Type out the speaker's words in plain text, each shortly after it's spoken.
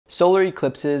Solar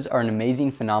eclipses are an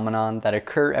amazing phenomenon that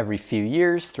occur every few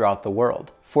years throughout the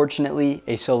world. Fortunately,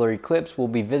 a solar eclipse will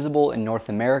be visible in North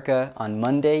America on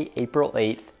Monday, April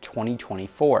 8th,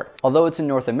 2024. Although it's in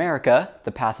North America,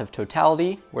 the path of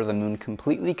totality, where the moon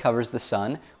completely covers the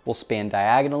sun, will span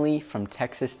diagonally from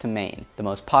Texas to Maine. The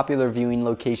most popular viewing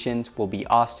locations will be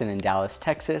Austin and Dallas,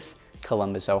 Texas,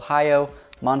 Columbus, Ohio,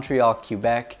 Montreal,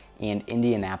 Quebec, and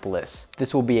Indianapolis.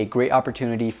 This will be a great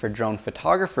opportunity for drone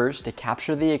photographers to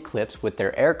capture the eclipse with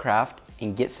their aircraft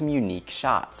and get some unique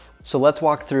shots. So let's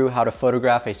walk through how to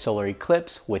photograph a solar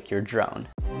eclipse with your drone.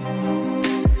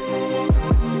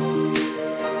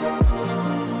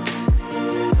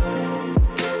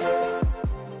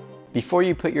 Before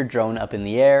you put your drone up in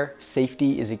the air,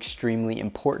 safety is extremely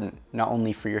important, not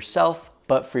only for yourself,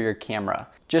 but for your camera.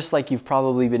 Just like you've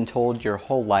probably been told your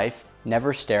whole life,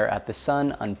 never stare at the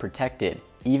sun unprotected,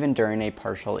 even during a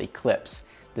partial eclipse.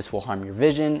 This will harm your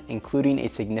vision, including a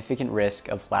significant risk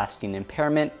of lasting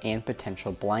impairment and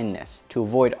potential blindness. To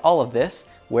avoid all of this,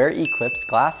 wear Eclipse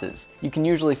glasses. You can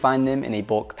usually find them in a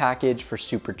bulk package for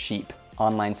super cheap.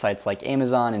 Online sites like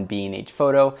Amazon and B&H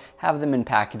Photo have them in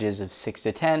packages of 6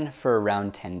 to 10 for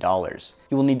around $10.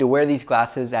 You will need to wear these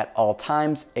glasses at all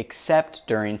times except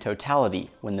during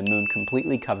totality, when the moon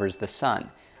completely covers the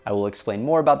sun. I will explain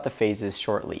more about the phases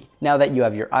shortly. Now that you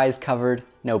have your eyes covered,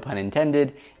 no pun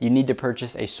intended, you need to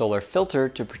purchase a solar filter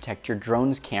to protect your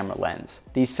drone's camera lens.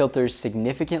 These filters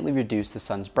significantly reduce the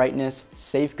sun's brightness,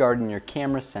 safeguarding your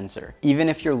camera sensor. Even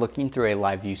if you're looking through a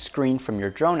live view screen from your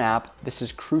drone app, this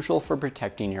is crucial for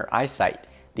protecting your eyesight.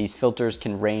 These filters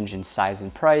can range in size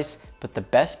and price, but the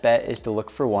best bet is to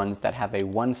look for ones that have a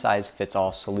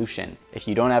one-size-fits-all solution. If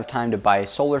you don't have time to buy a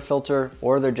solar filter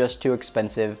or they're just too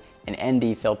expensive, an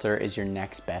ND filter is your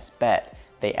next best bet.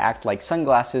 They act like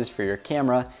sunglasses for your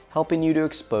camera, helping you to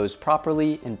expose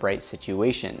properly in bright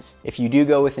situations. If you do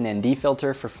go with an ND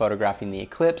filter for photographing the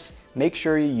eclipse, make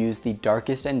sure you use the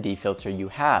darkest ND filter you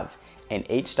have. An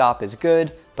 8-stop is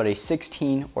good, but a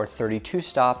 16 or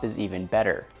 32-stop is even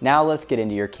better. Now let's get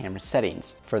into your camera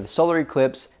settings. For the solar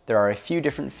eclipse, there are a few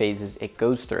different phases it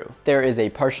goes through. There is a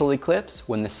partial eclipse,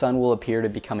 when the sun will appear to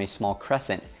become a small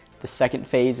crescent. The second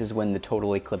phase is when the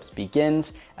total eclipse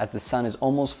begins. As the sun is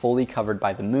almost fully covered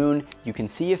by the moon, you can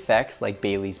see effects like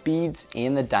Bailey's beads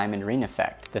and the diamond ring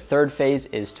effect. The third phase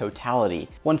is totality.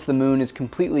 Once the moon is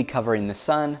completely covering the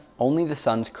sun, only the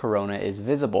sun's corona is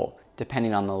visible.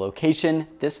 Depending on the location,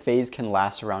 this phase can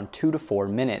last around 2 to 4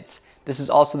 minutes. This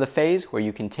is also the phase where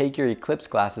you can take your eclipse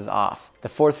glasses off. The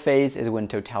fourth phase is when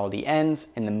totality ends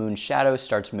and the moon's shadow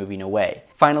starts moving away.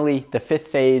 Finally, the fifth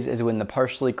phase is when the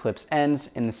partial eclipse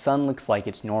ends and the sun looks like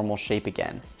its normal shape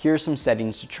again. Here are some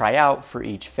settings to try out for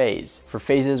each phase. For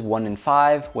phases 1 and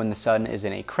 5, when the sun is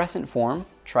in a crescent form,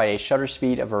 try a shutter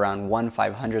speed of around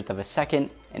 1/500th of a second,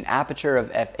 an aperture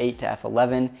of f8 to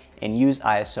f11, and use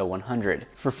ISO 100.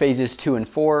 For phases 2 and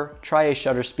 4, try a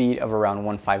shutter speed of around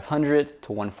 1/500th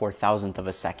to 1/4000th of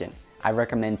a second. I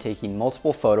recommend taking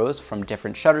multiple photos from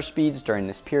different shutter speeds during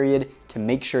this period to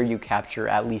make sure you capture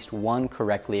at least one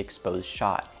correctly exposed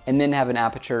shot, and then have an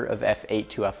aperture of f8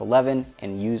 to f11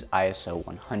 and use ISO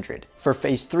 100. For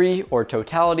phase 3 or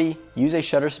totality, use a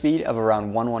shutter speed of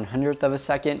around 1/100th of a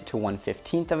second to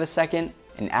 1/15th of a second,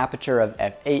 an aperture of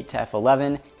f8 to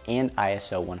f11, and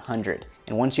ISO 100.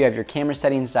 And once you have your camera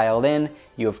settings dialed in,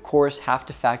 you of course have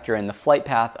to factor in the flight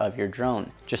path of your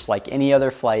drone. Just like any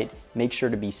other flight, make sure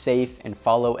to be safe and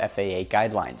follow FAA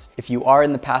guidelines. If you are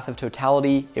in the path of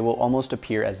totality, it will almost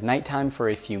appear as nighttime for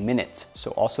a few minutes,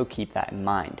 so also keep that in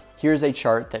mind. Here's a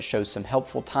chart that shows some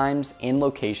helpful times and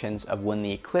locations of when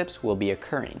the eclipse will be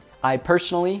occurring. I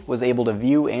personally was able to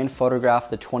view and photograph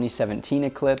the 2017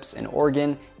 eclipse in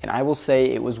Oregon, and I will say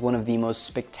it was one of the most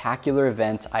spectacular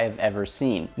events I have ever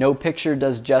seen. No picture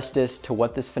does justice to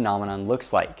what this phenomenon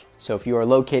looks like. So if you are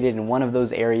located in one of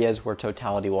those areas where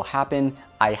totality will happen,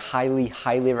 I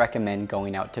highly recommend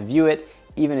going out to view it,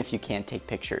 even if you can't take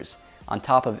pictures. On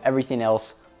top of everything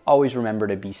else, always remember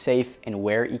to be safe and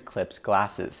wear Eclipse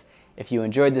glasses. If you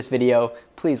enjoyed this video,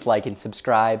 please like and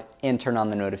subscribe and turn on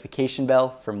the notification bell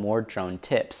for more drone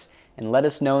tips. And let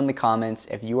us know in the comments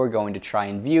if you are going to try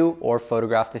and view or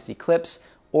photograph this eclipse,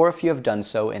 or if you have done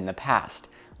so in the past.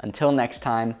 Until next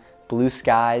time, blue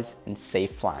skies and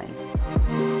safe flying.